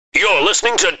You're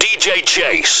listening to DJ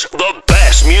Chase, the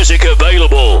best music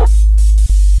available.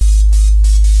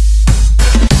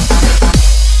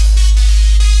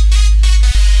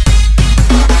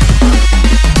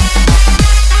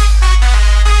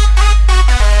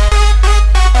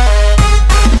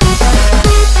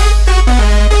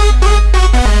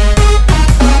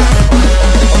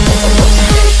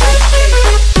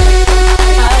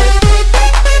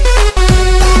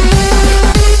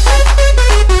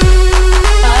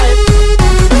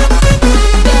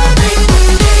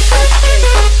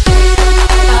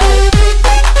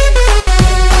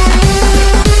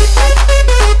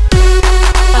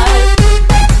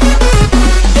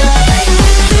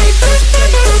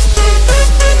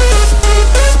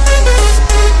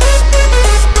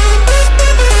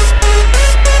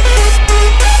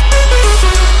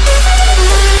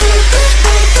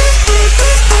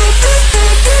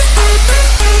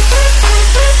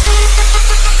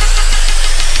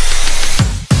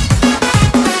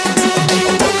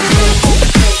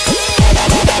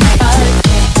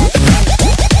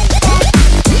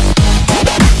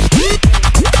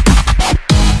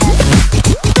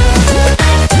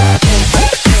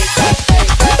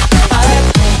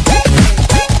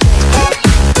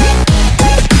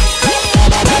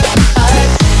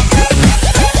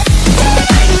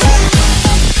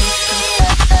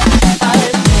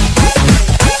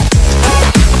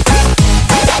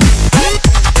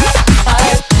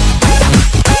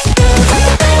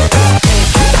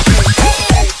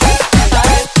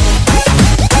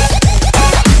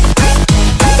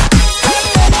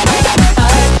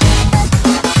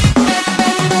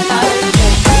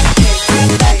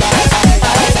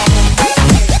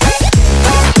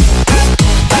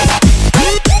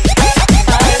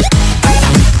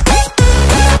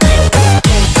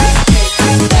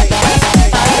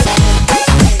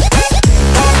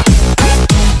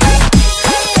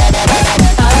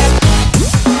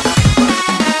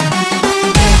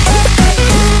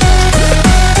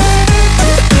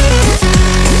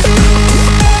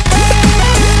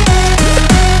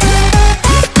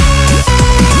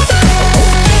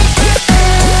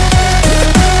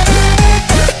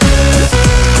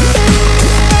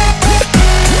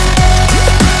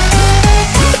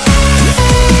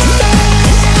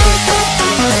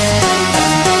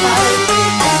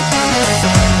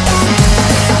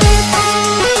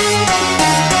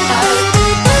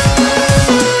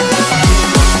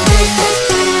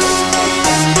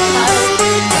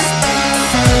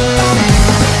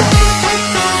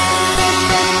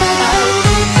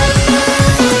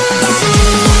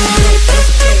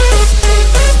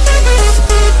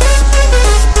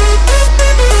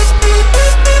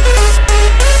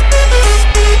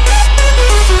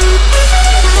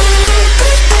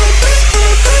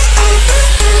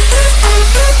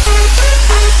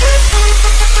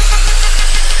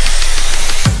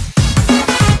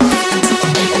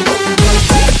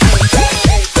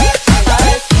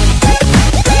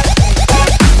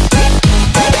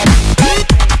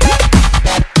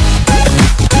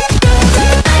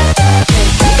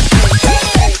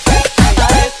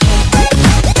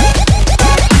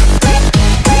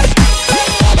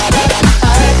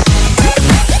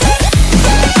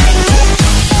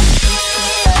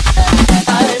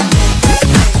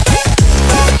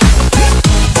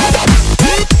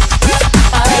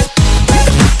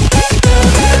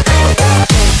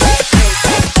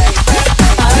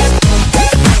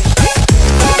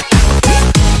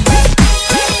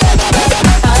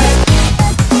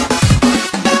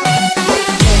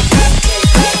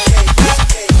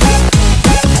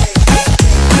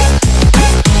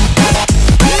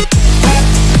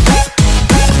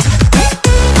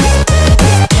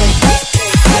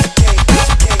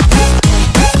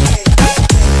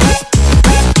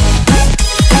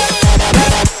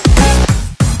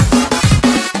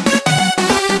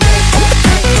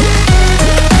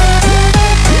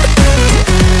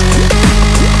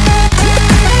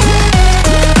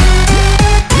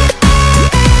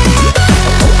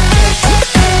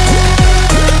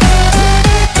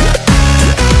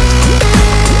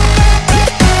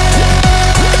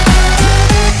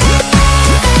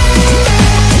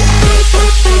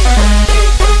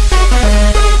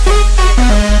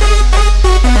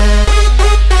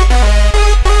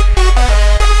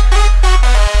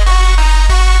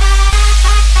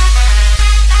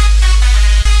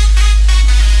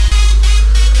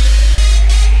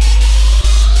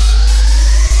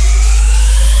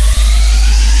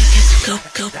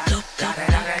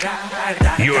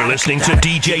 You're listening to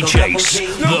DJ Chase,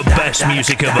 the best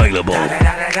music available.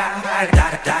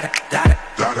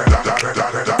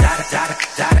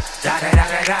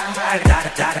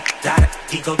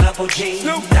 Eagle Double G.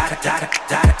 Top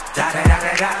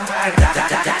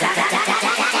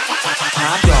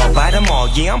dog by them all,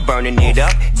 yeah, I'm burning it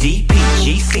up.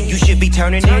 DPGC, you should be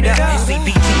turning it up.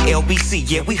 CPT, LBC,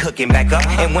 yeah, we hooking back up.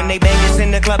 And when they bang us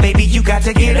in the club, baby, you got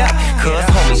to get up. Cause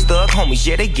homies, thug homies,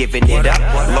 yeah, they giving it up.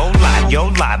 Low lie, yo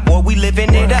lie, boy, we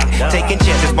living it up. Taking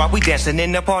chances while we dancing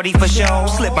in the party for show.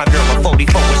 Slip my girl a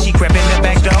 44 when she crept in the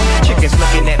back door. Chickens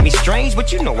looking at me strange,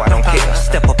 but you know I don't care.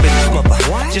 Step up in the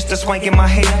smother, just a swank in my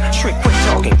hair. Trick, quick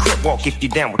talking, crip walk if you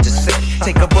down with the set.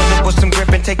 Take a bullet with some grip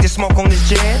and take the smoke on this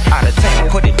jet. Out of town,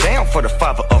 put it down for the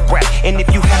father of rap. And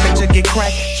if you happen to get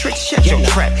cracked, trick, shut your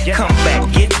trap. Come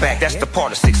back, get back, that's the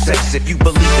part of success. If you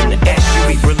believe in the S, you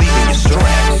be relieving your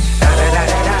stress. Da da da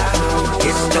da da,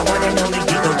 it's the one and only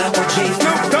Eagle Double G.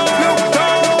 Snoop Dogg, Snoop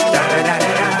Dogg. Da da da da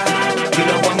da, you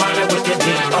know I'm mobbing with the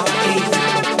D.O.E.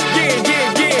 Yeah,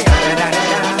 yeah, yeah. Da da da da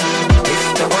da, it's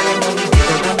the one and only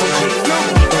Eagle Double G.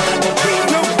 Eagle Double G.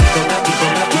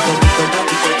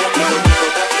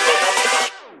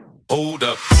 Hold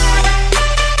up.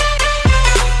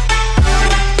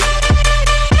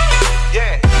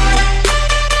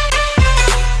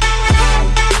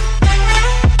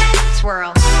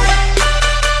 Swirl.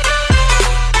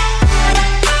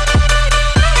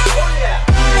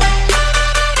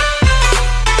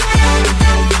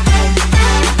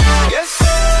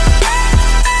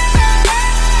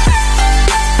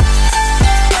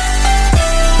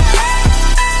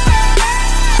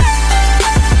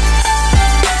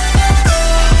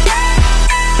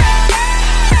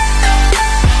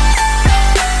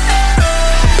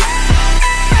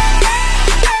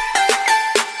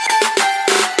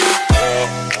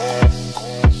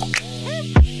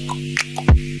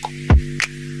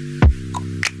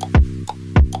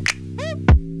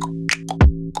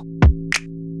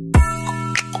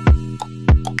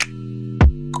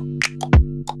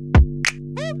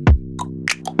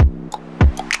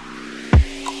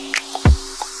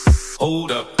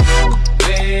 Hold up.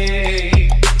 Hey,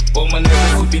 for my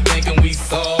niggas who be thinking we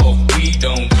soft, we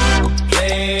don't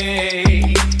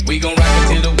play. We gon' rock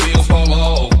until the wheels fall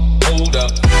off. Hold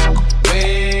up.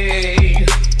 Wait,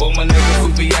 for my niggas who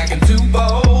be acting too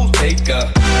bold, take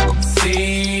a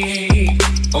seat.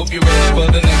 Hope you're ready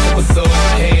for the next episode.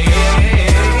 Hey,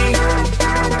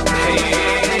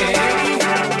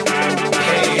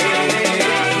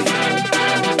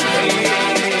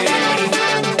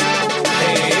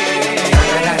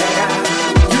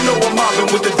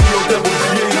 with the D.O.E.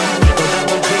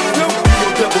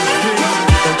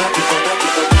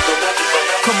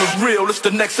 Coming real, it's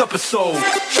the next episode.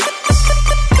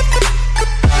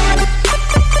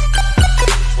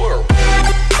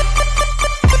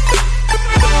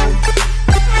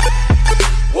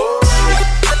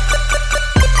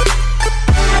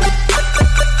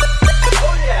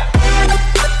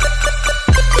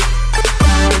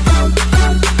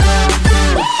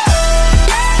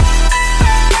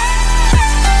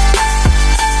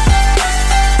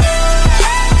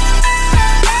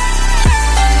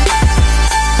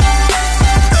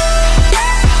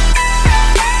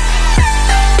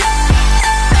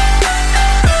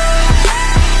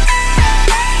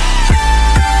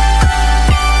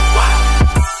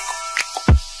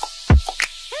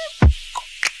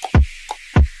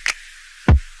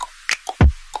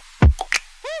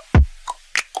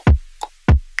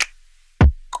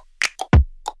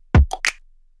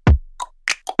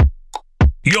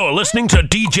 You're listening to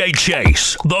DJ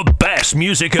Chase, the best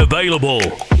music available.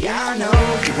 Yeah, I know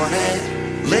you want it,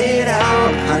 lay it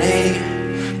out,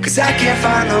 honey. Cause I can't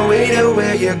find the way to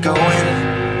where you're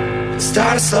going.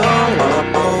 Start slow,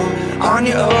 on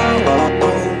your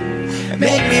own.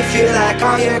 Make me feel like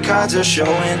all your cards are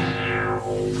showing.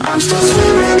 I'm still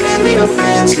swimming in the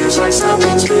ocean. Seems like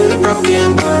something's really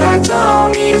broken, but I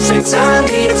don't need a fix, I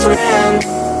need a friend.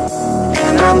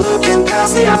 And I'm looking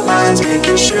past the outlines,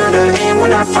 making sure to aim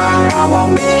when I fire. I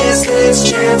won't miss this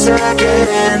chance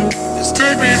again. Just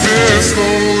take me there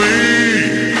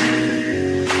slowly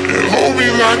and hold me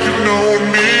like you've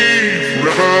known me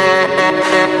forever.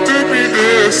 Take me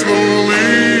there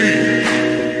slowly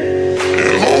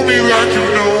and hold me like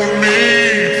you've known me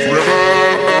forever.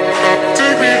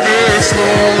 Take me there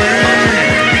slowly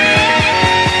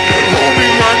and hold me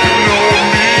like you've known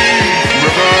me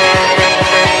forever.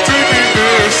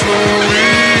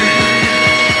 Slowly,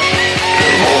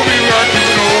 and hold me like you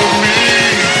know me.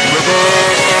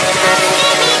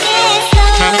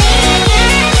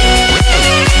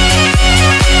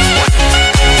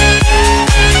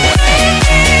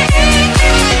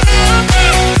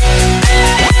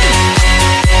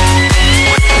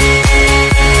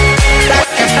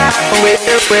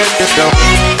 Where to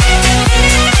go?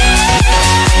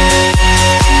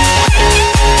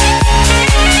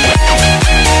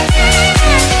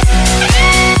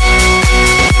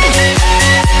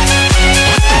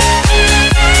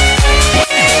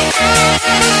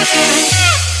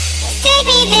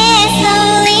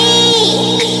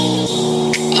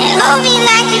 hold me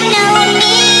like you know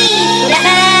me.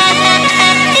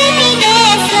 Take me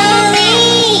there slowly.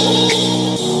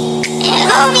 And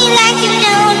hold me like you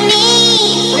know me.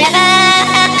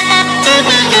 Take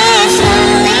me there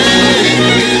slowly.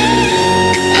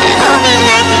 And hold me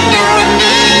like you know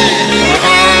me.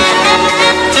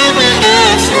 Take me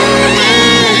there slowly.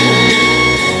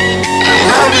 And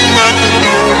hold me like you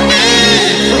know me.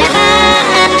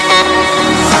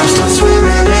 I'm still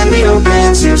swimming in the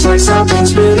open. Seems like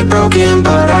something's really broken,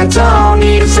 but I don't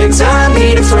need a fix, I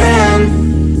need a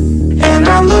friend. And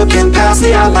I'm looking past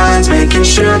the outlines, making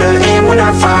sure to aim when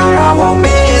I fire. I won't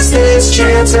miss this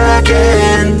chance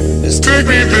again. Just take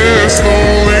me there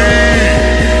slowly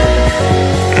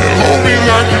and hold me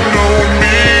like you know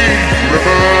me.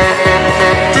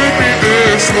 Take me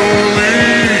there slowly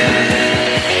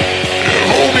and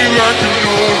hold me like you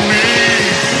know me.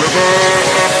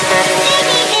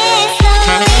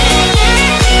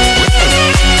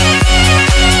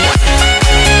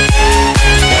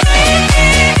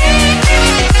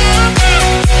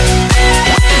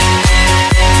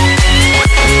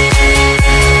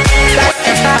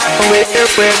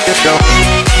 Where to go?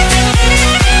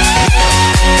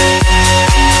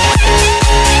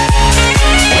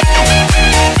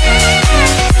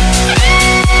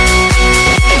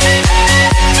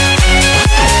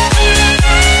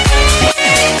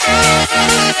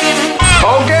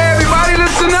 Okay, everybody,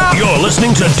 listen up. You're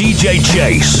listening to DJ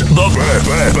Chase, the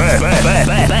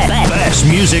best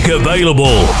music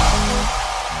available.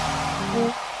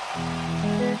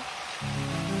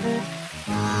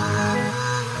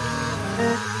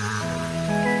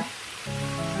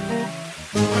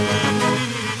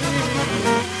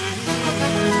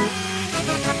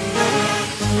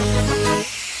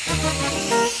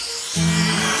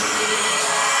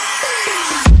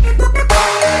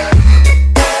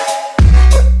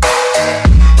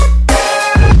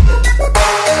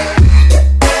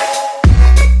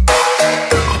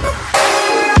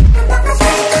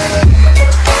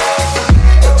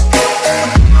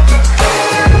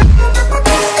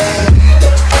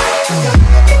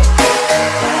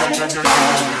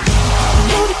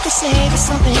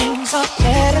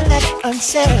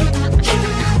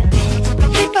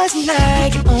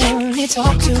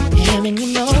 Talk to him and you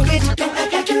know it. Don't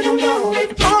act like you don't know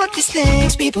it. All of these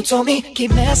things people told me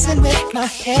keep messing with my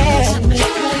head.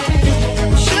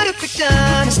 Should've picked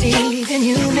honesty, then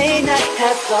you may not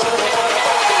have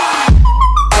thought.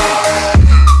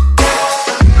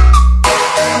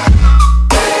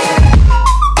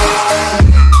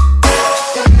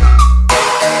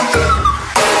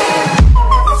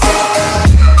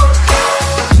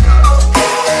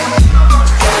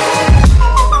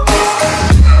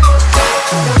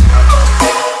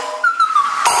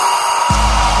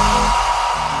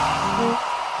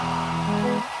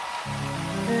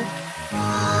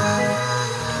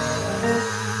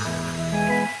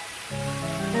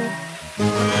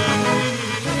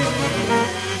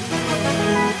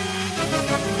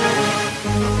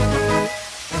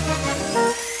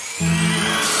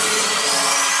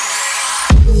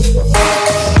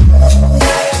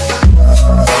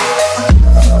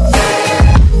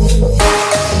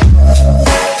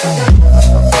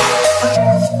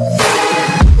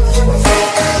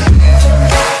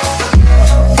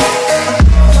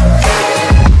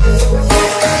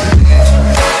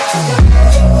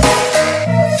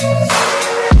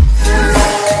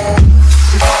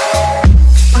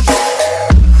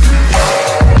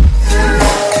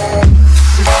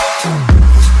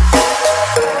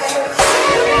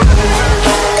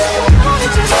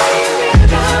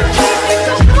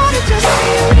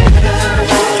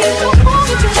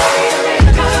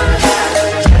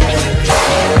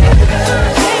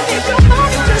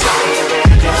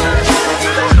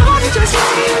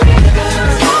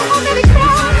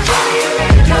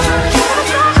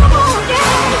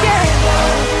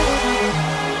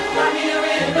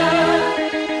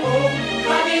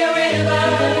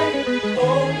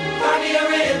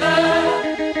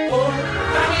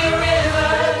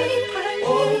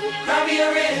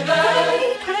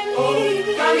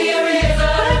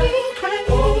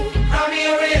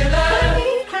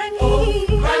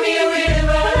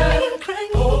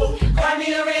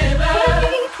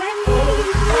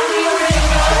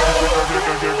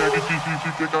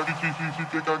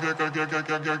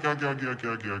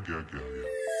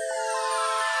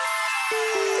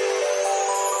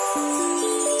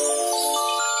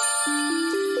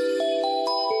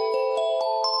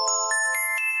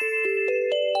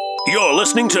 You're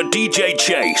listening to DJ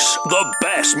Chase, the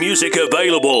best music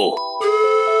available.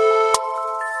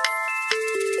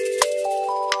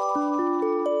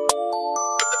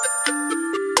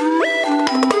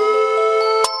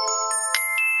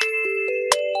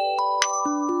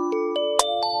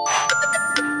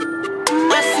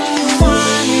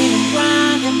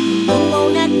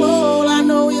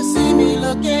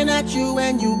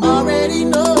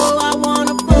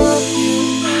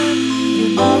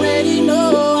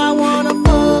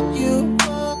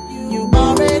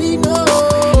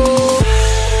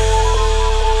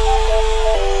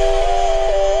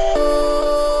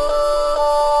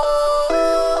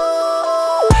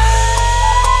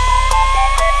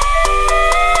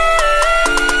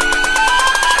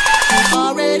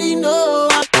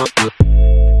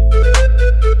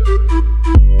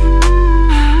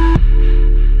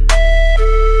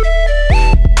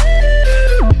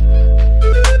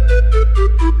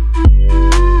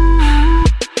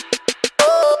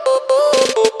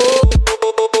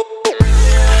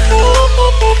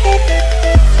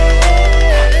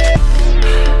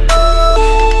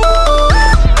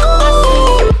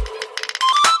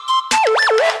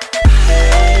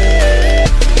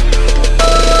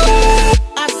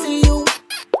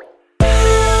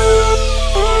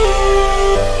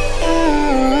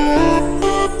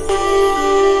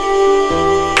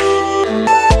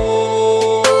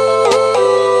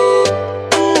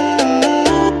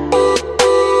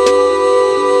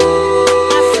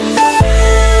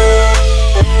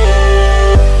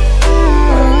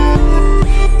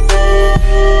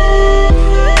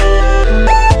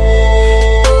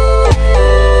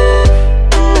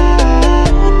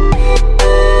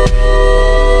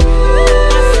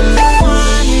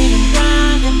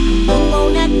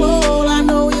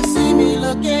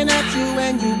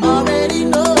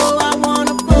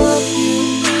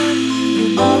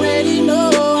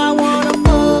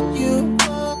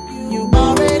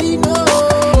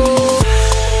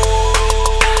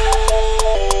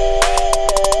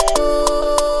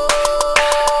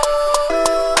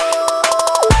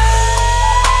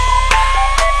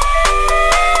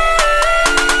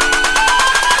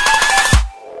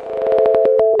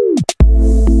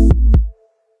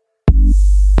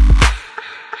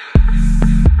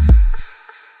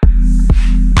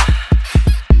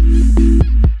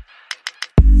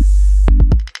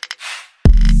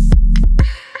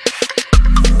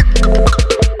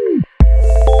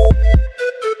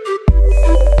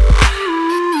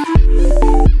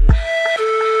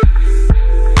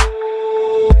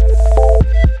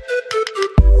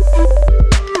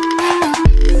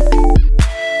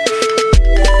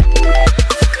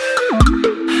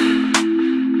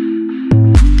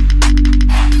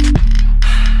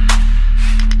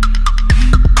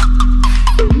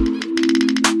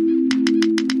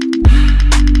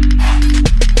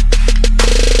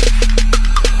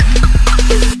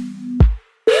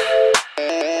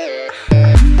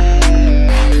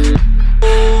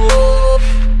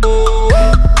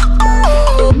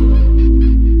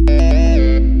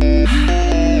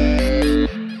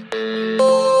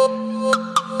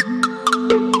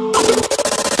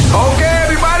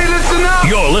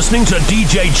 listening to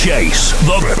DJ Chase,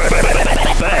 the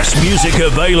best music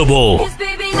available. 'Cause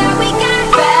baby, now we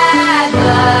got bad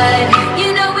blood.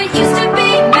 You know it used to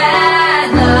be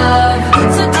mad love.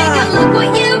 So take a look what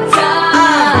you've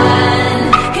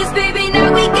done. 'Cause baby,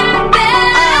 now we got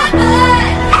bad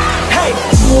blood. Hey,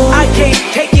 I can't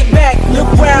take it back. Look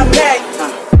where I'm at.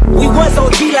 We was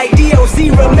OG like DOC,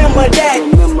 remember that.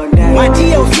 My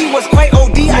TOC was quite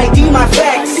OD, ID my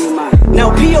facts. Now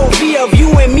POV of you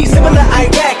and me, similar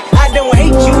Iraq. I don't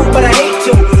hate you, but I hate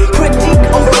to critique,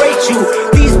 overrate you.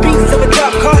 These beats of a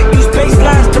top card use bass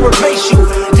lines to replace you.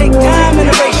 Take time and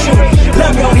erase you.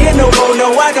 Love don't hear no more, no,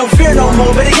 I don't fear no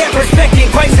more. But again, respecting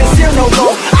quite sincere no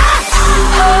more.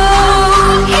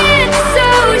 Oh, it's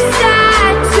so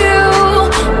sad to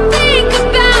think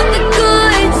about the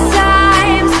good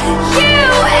times, you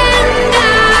and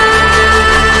I.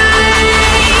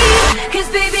 'Cause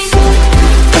baby,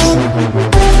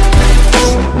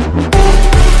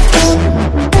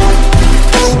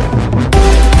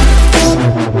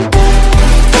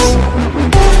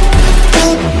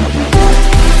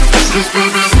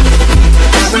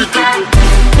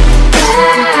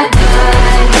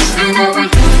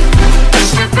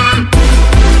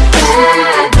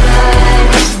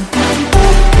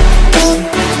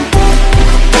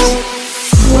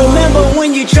 Remember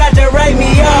when you tried to write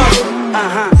me off?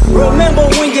 Remember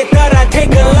when you thought I'd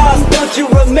take a loss? Don't you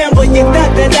remember you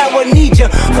thought that I would need you?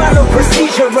 Follow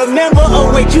procedure, remember?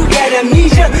 Oh wait, you got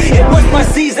amnesia? It was my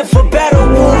season for battle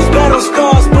wounds, battle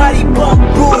scars, body bump,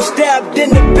 bruise, stabbed in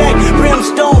the back,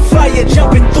 brimstone fire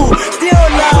jumping through. Still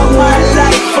love my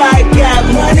life, I got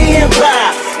money and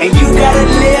power, and you gotta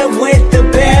live with the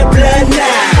bad blood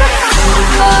now.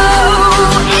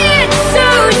 oh, it's so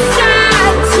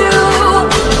sad to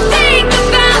think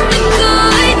about the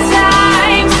good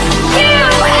times, you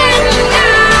and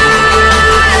I.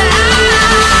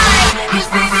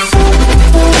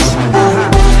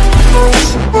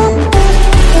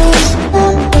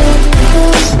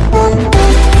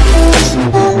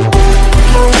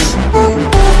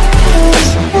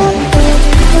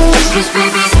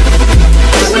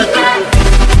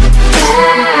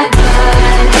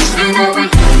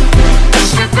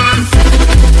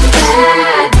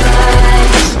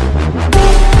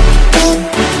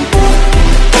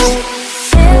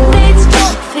 Band-aids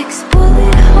don't fix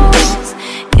bullet holes.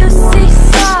 You say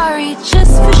sorry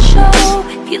just for show.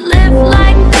 If you live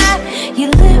like that, you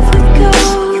live with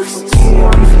ghosts.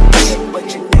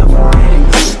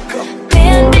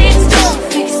 Band-aids don't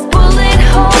fix bullet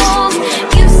holes.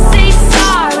 You say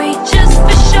sorry just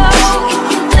for show. If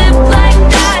you live like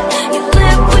that, you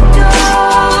live with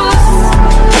ghosts.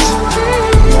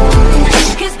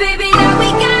 'Cause baby, now we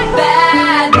got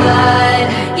bad blood.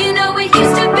 You know it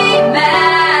used to be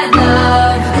mad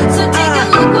love. So take a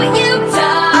look what you've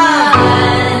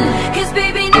done. 'Cause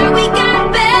baby, now we got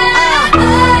bad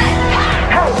blood.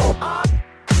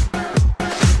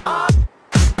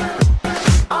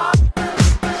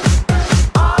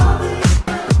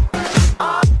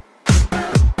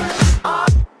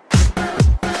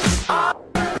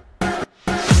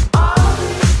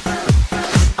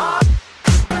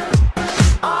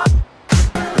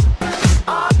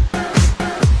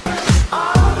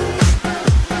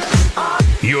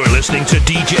 You're listening to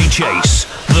DJ Chase,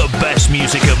 the best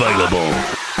music available.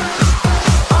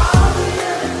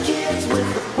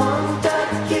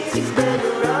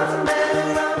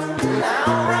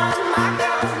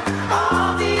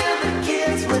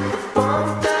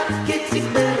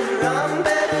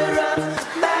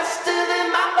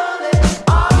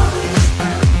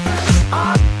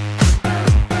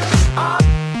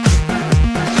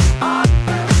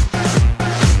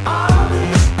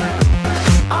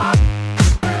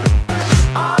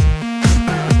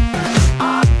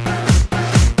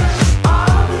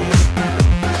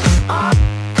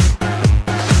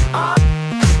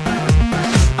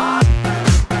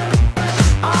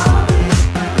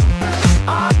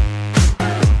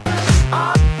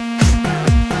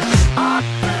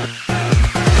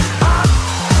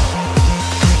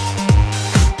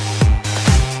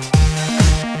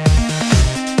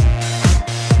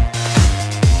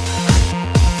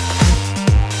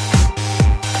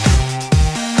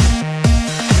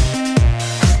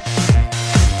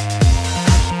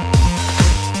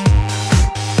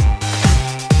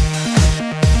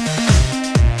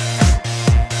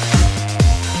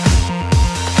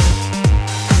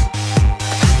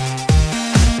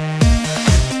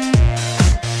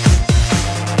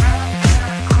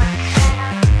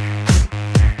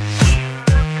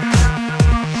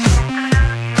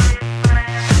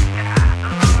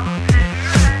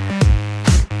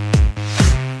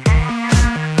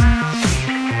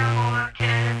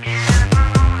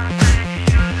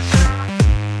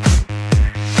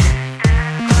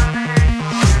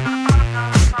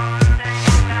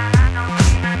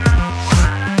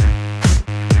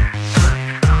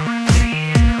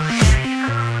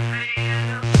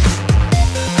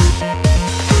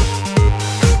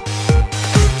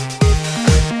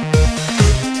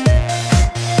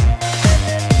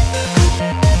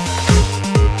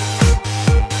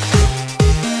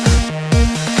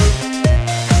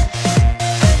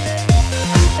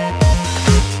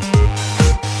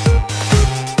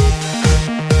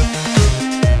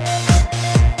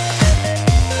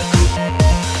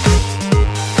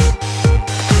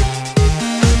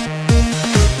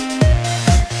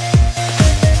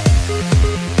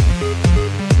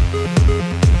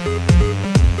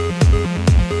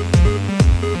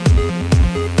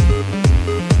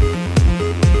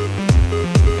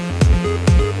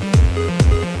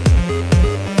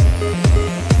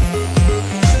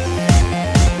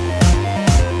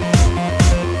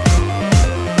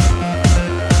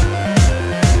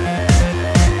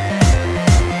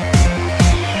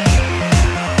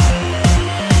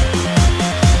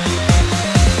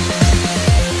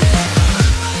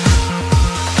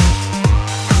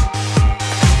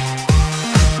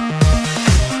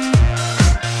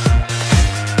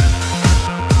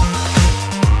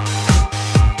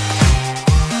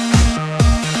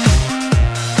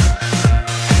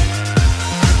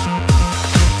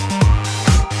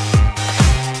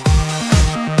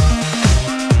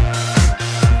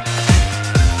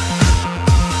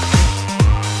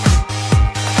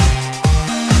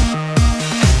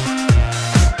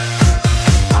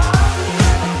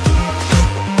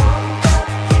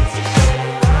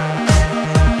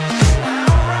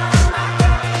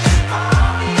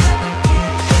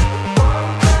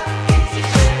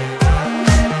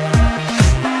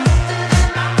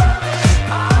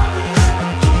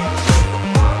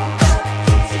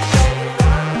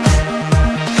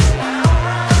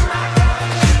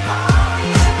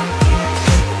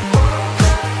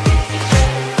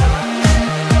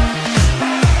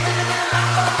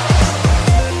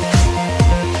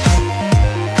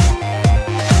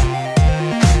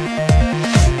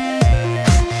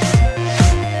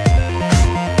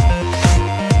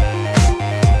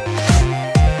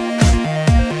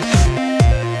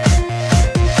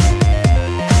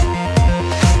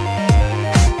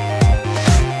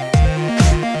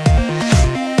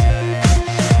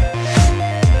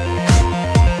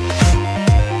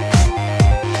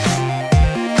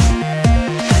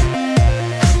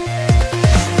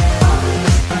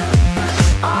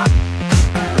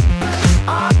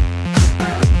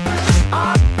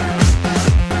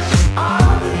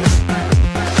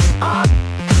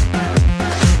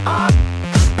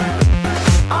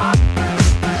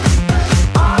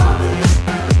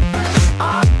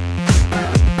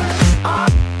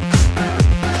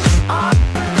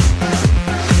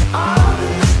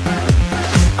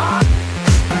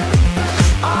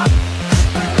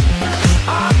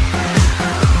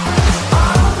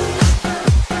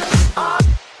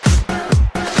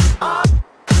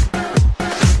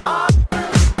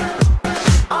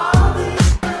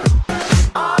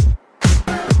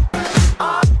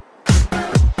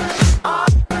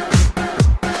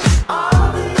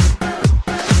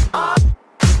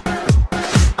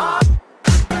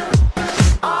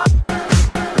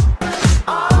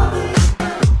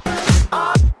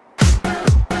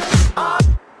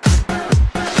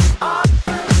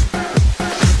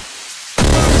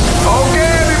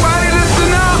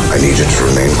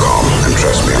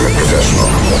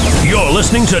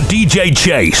 DJ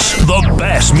Chase, the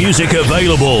best music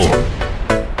available.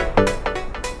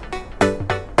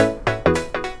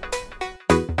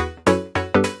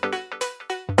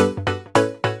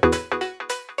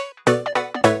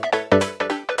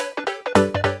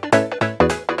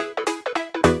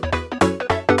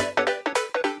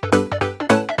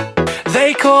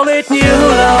 They call it new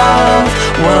love,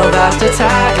 well that's the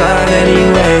tagline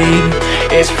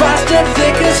anyway. It's fast and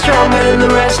thick and strong in the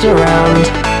restaurant.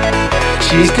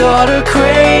 She's got a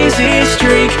crazy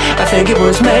streak, I think it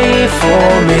was made for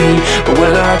me. But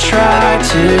when I try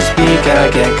to speak, I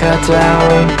get cut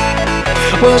down.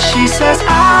 Well, she says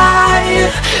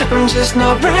I'm just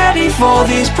not ready for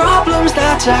these problems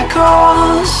that I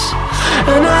cause,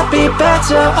 and I'd be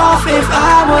better off if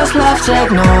I was left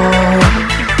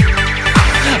ignored.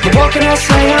 But what can I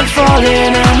say, I'm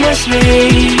falling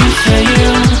endlessly for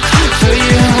you, for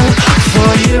you,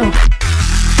 for you.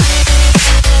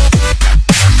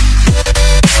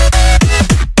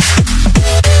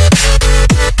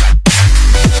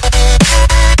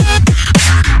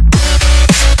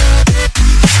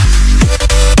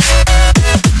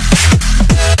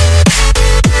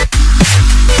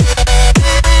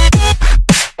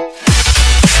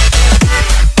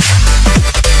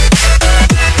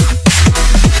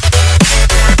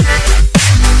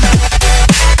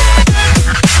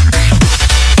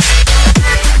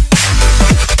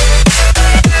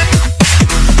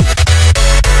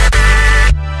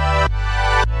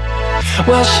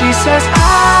 Well, she says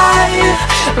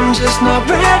I'm just not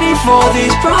ready for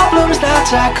these problems that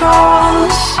I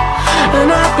cause, and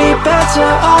I'd be better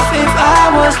off if I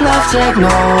was left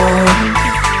ignored.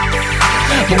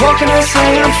 But what can I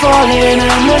say, I'm falling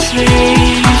endlessly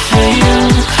for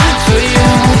you, for you,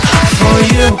 for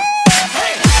you.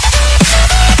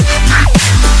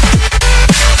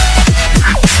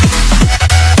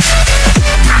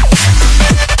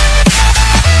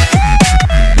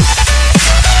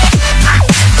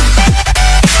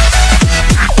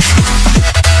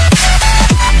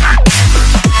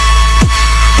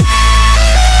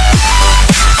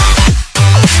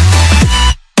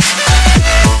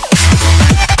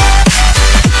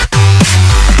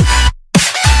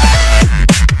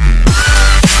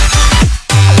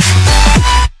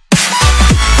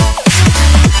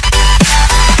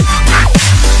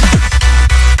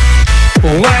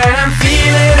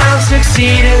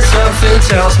 Something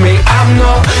tells me I'm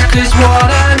not, 'cause what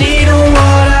I need and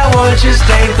what I want just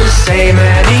ain't the same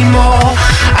anymore.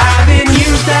 I've been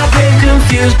used, I've been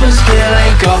confused, but still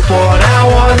ain't got what I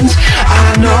want.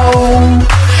 I know,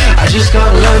 I just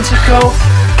gotta learn to cope.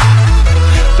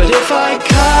 But if I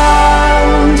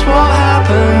can't, what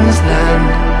happens then?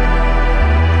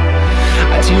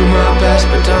 I do my best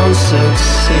but don't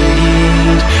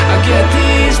succeed. I get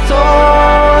these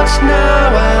thoughts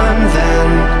now and then.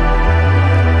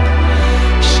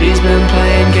 She's been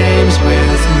playing games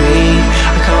with me,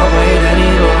 I can't wait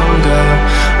any longer.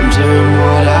 I'm doing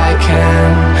what I can,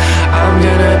 I'm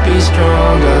gonna be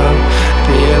stronger,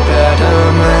 be a better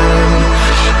man.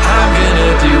 I'm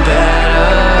gonna do better,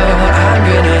 I'm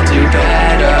gonna do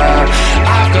better.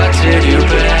 I've got to do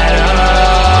better.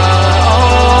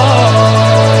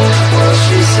 Oh, well,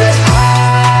 she says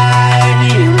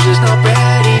I'm just not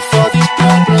ready for these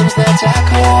problems that I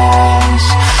cause,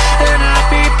 and I'd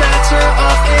be better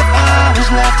off if I was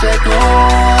left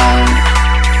ignored.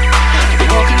 But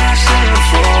what can I say, I'm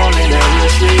falling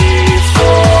endlessly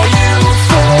for you,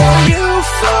 for you,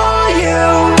 for you.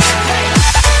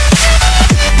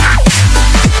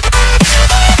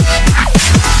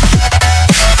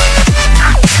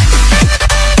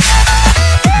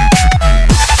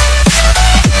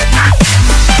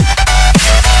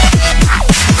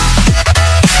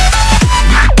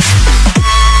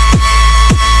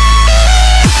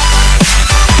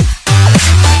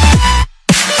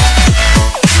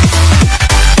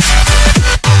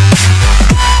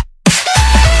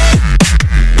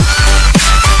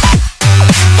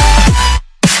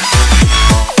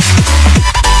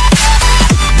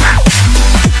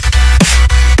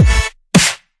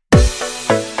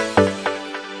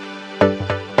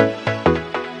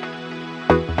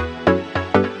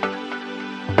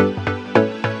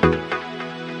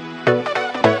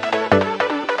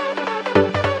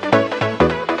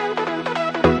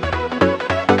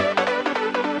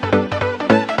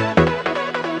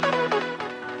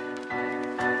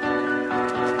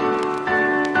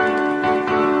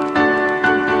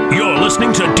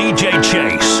 Listening to DJ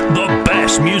Chase, the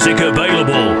best music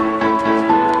available.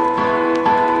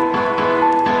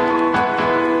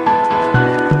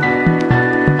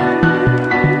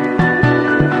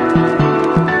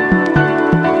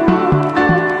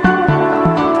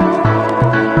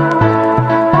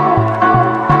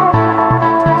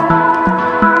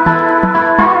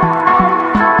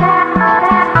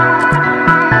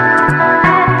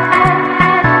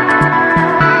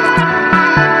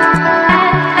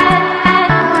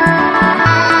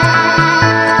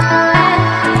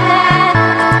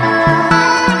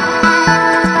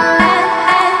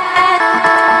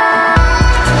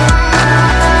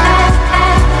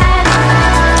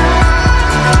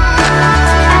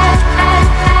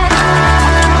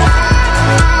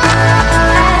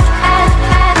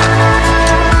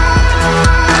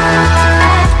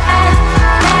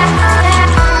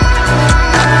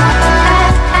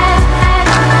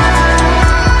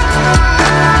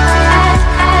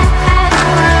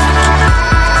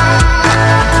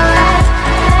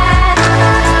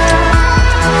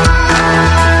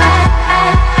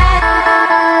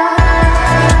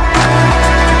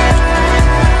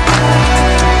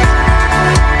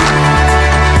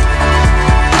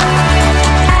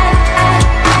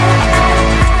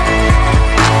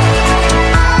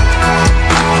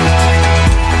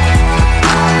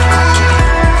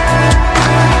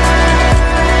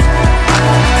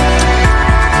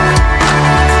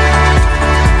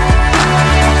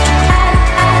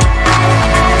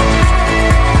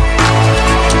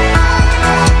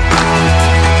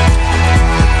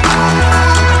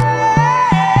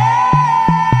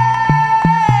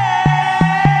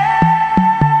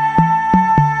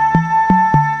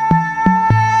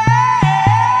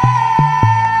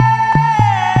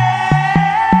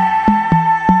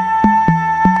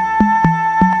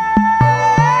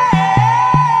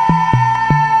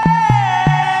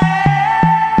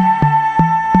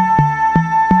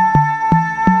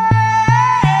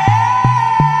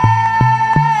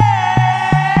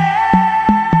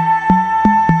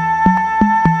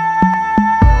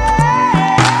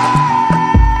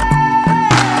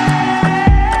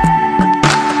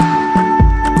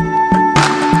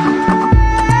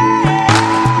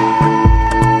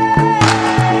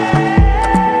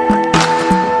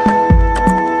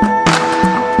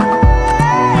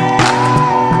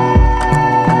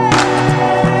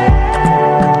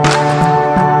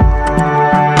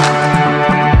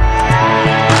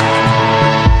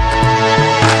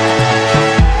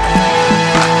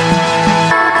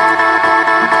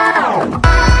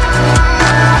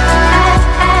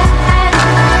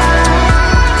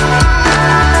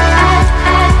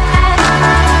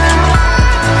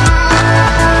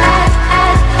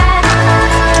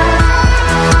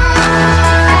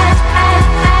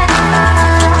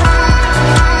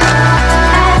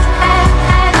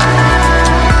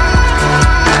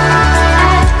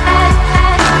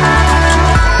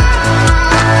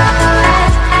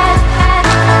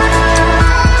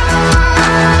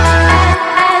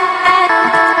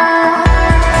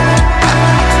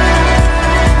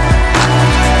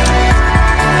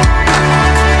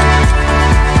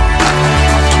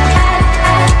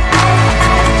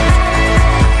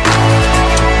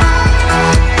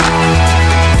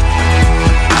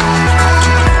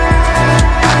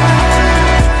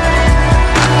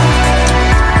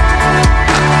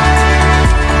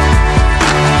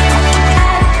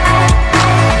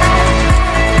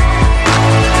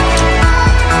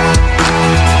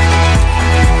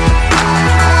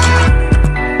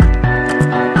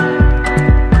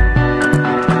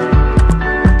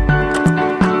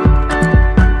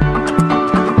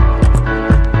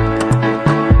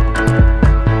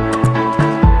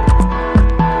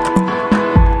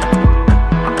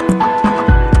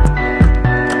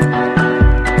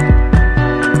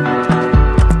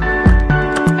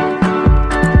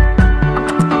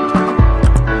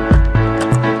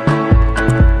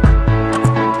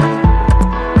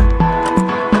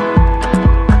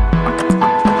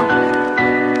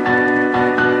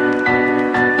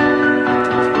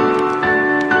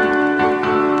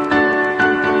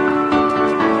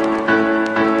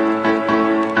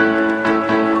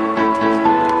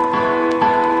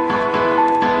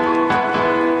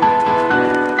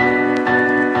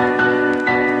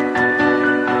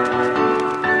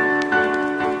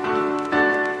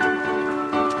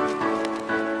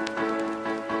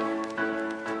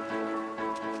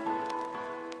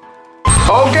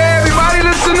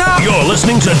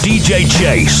 to DJ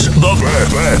Chase, the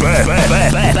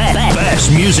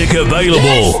best music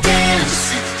available. Let's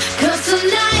dance, 'cause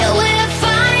tonight when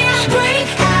fire break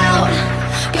out,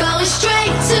 going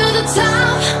straight to the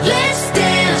top. Let's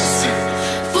dance,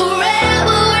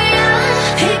 forever young.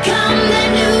 Here come the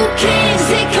new kings,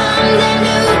 here come the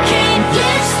new kings.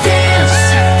 Let's dance,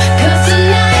 'cause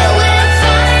tonight when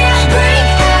fire break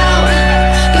out,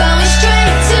 going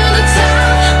straight to the top.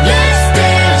 Let's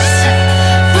dance,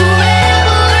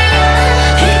 forever young.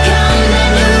 Here come the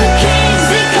new kings,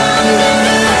 here come the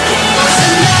new kings.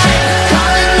 Tonight,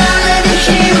 calling all of the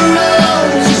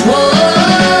heroes. Whoa,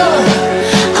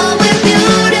 oh, we're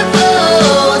beautiful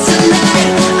tonight.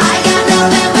 I got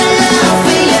nothing but love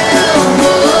for you.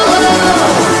 Whoa,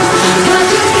 'cause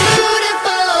you're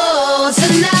beautiful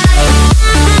tonight.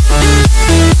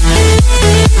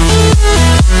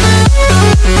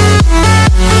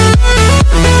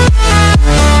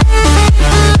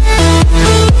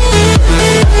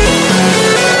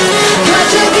 Cause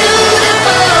you're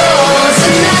beautiful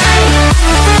tonight.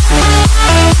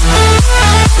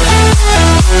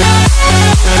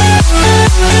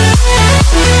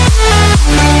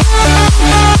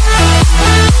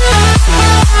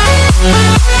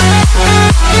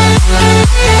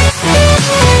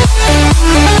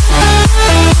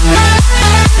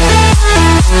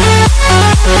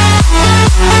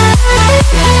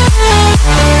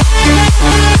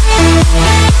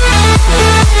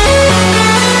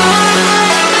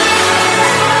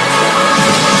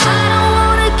 I don't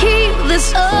wanna keep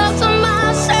this up to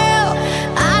myself.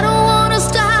 I don't wanna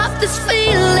stop this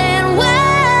feeling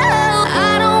well.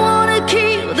 I don't wanna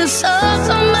keep this up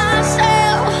to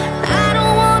myself. I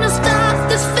don't wanna stop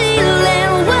this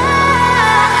feeling well.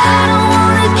 I don't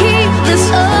wanna keep this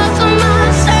up to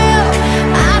myself.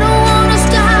 I don't wanna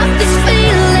stop this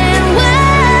feeling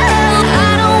well.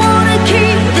 I don't wanna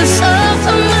keep this up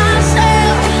to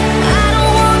myself. I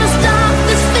don't wanna stop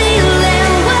this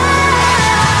feeling well.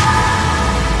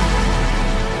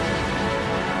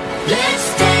 Let's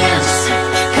dance,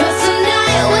 'cause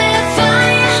tonight when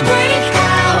fire break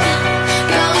out,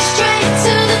 going straight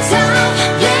to the top.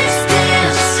 Let's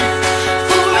dance,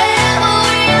 forever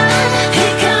young.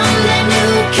 Here come the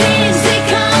new kings, here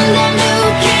come the new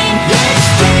kings. Let's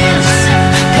dance,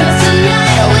 'cause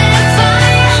tonight when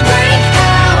fire break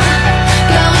out,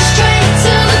 going straight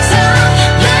to the top.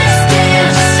 Let's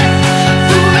dance,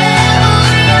 forever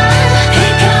young.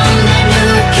 Here come the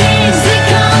new kings, here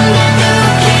come the new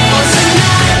kings.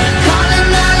 Tonight, calling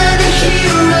all of the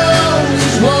heroes.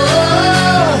 Whoa,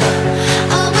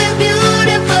 oh, we're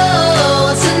beautiful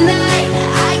tonight.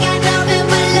 I got nothing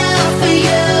but love for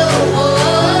you.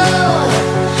 Whoa,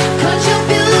 'cause you're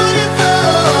beautiful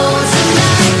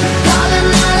tonight. Calling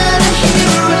all of the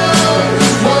heroes.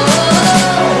 Whoa,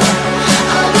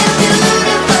 oh, we're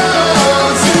beautiful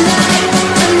tonight,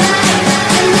 tonight,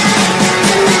 tonight,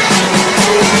 tonight.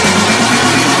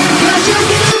 'Cause you're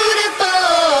beautiful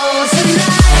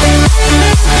tonight.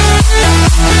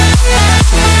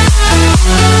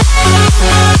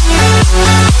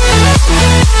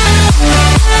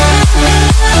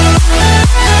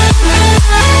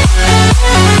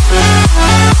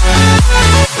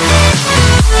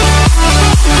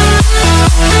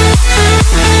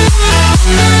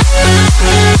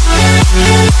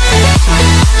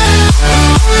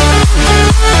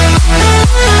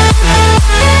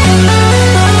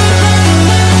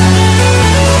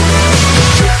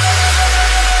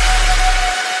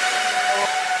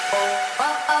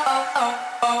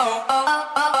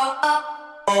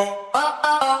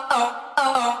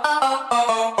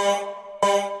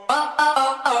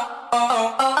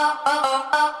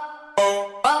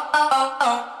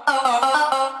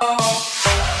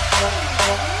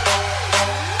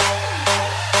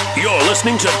 You're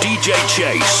listening to DJ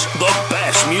Chase, the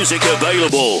best music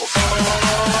available.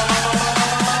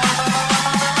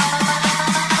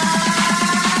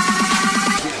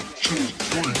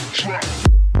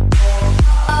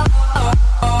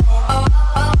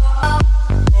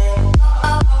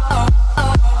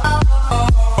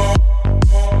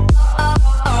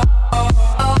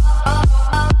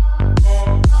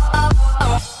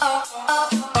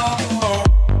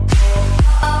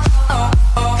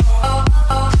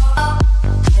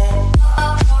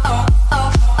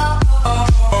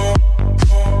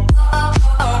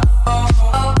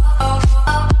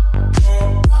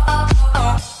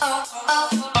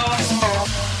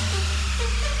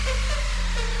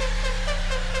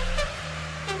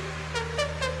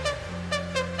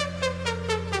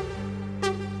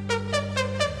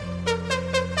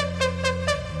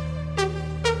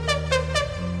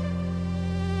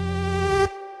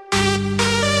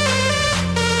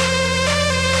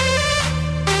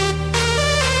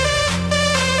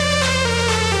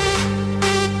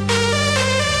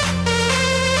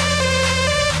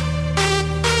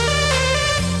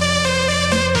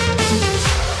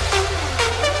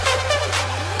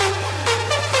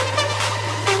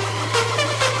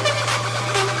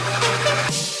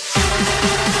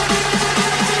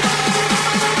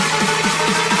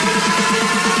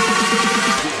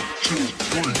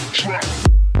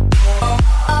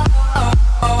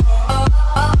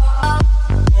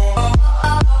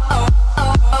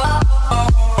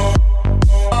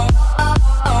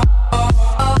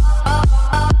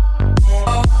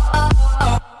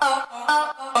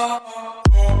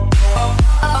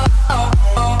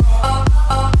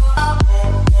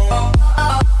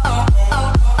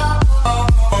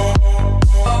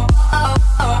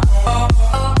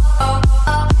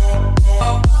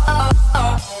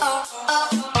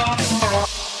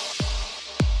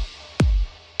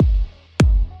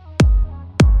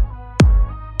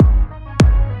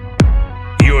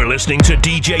 listening to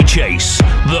DJ Chase,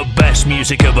 the best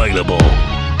music available. All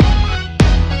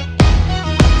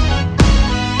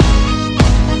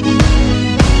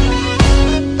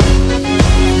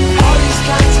these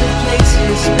kinds of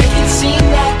places make it seem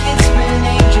like it's been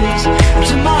ages.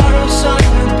 Tomorrow's sun,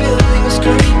 we're building a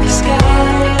scrapey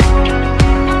sky.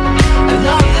 I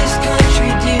love this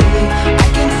country dearly, I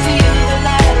can feel the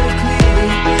ladder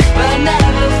clearly, but I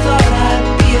never thought I'd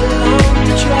be alone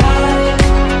to try.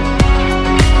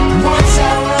 Once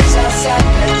I was outside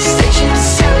Penn Station,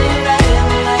 selling red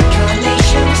like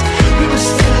carnations. We were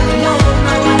still alone,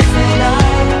 my wife and I.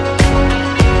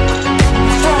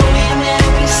 Before we met,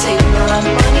 we saved my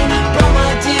money, brought my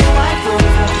dear wife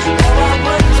over. Now I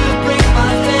want to bring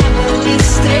my family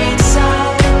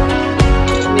stateside.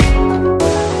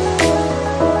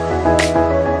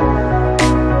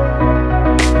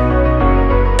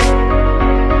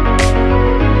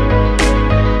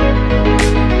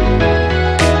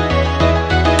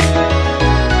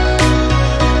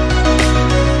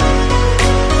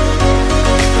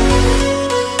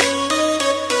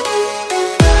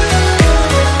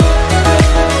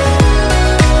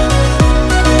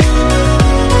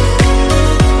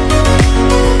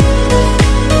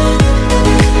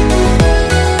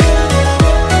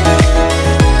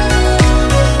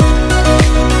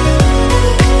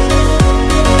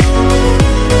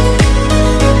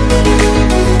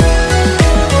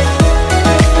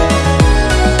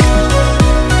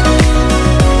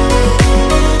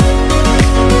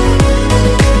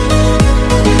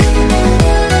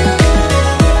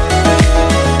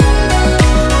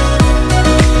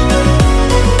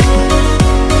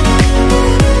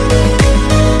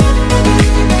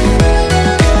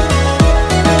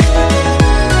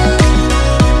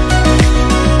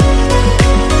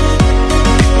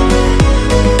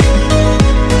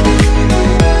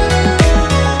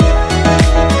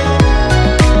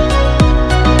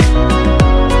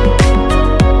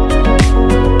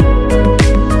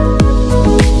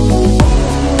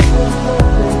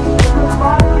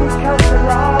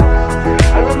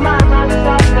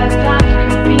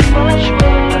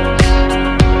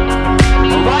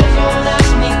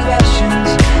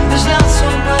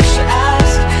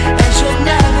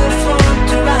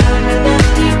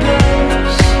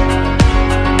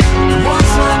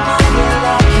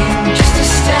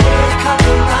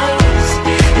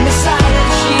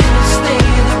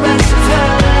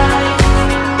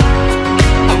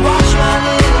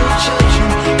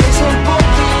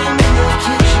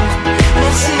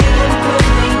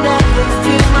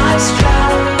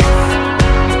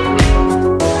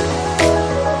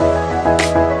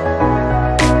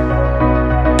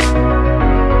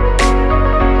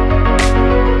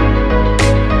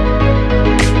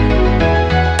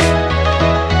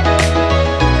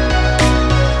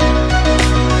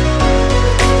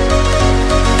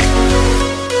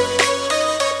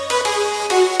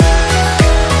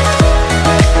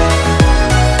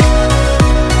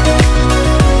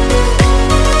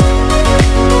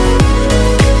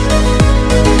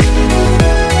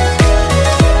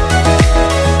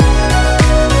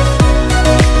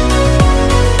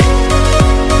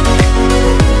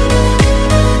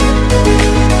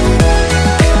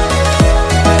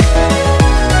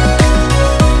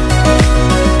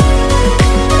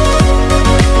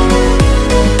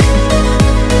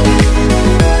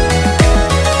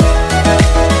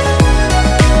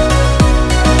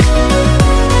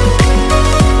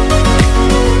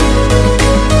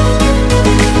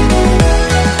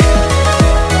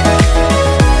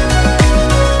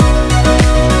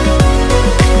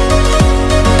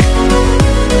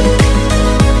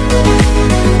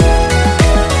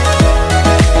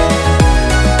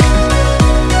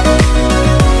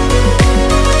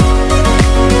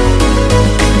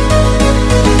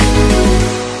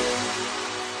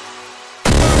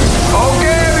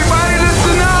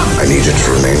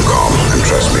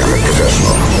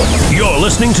 You're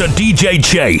listening to DJ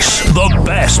Chase, the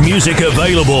best music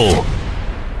available.